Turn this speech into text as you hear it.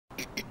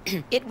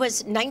It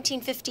was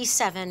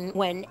 1957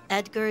 when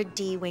Edgar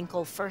D.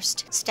 Winkle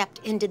first stepped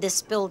into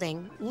this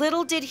building.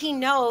 Little did he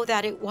know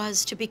that it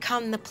was to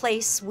become the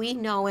place we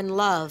know and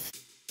love,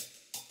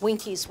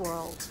 Winky's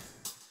World.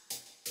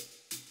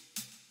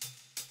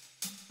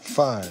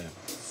 5,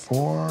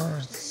 4,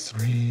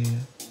 3,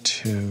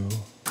 2,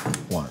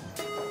 1.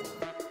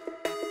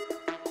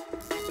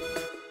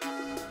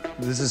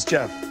 This is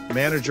Jeff,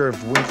 manager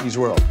of Winky's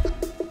World.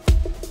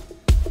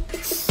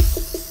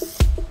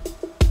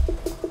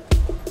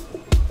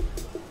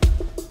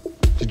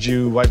 Did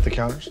you wipe the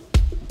counters?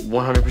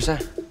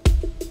 100%.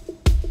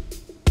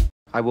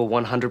 I will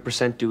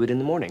 100% do it in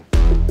the morning.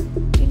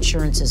 The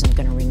insurance isn't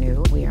going to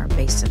renew. We are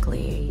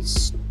basically a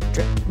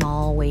strip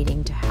mall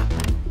waiting to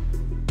happen.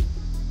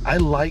 I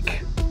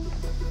like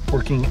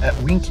working at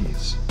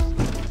Winky's.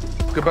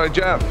 Goodbye,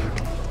 Jeff.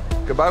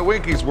 Goodbye,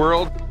 Winky's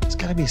World. There's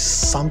gotta be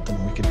something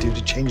we could do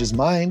to change his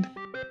mind.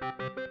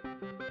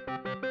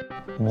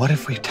 What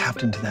if we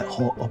tapped into that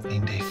whole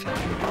opening day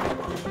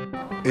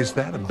feeling? Is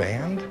that a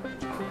band?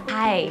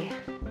 Hi.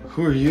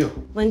 Who are you?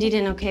 Lindy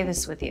didn't okay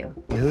this with you.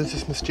 Who's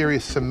this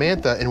mysterious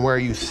Samantha, and why are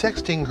you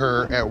sexting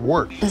her at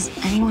work? Does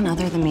anyone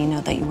other than me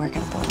know that you work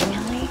at a bowling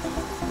alley?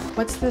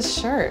 What's this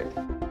shirt?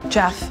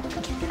 Jeff,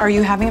 are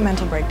you having a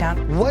mental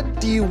breakdown? What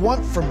do you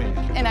want from me?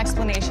 An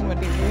explanation would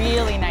be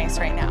really nice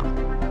right now.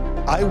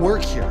 I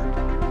work here.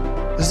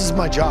 This is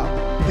my job.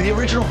 The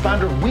original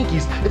founder of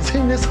Winky's is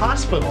in this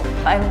hospital.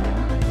 I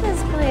love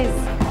this place.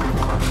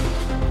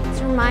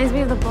 This reminds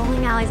me of the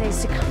bowling alleys I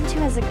used to come to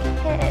as a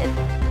kid.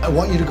 I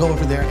want you to go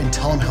over there and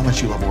tell them how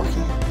much you love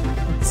working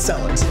here.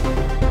 Sell it.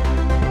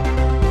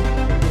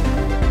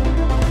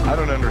 I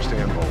don't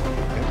understand bowling.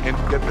 And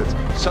get this,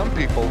 some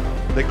people,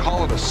 they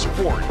call it a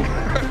sport.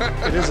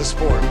 It is a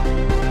sport.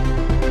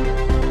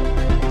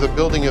 The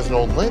building is an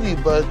old lady,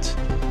 but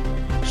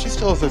she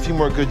still has a few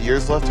more good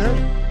years left in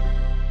her.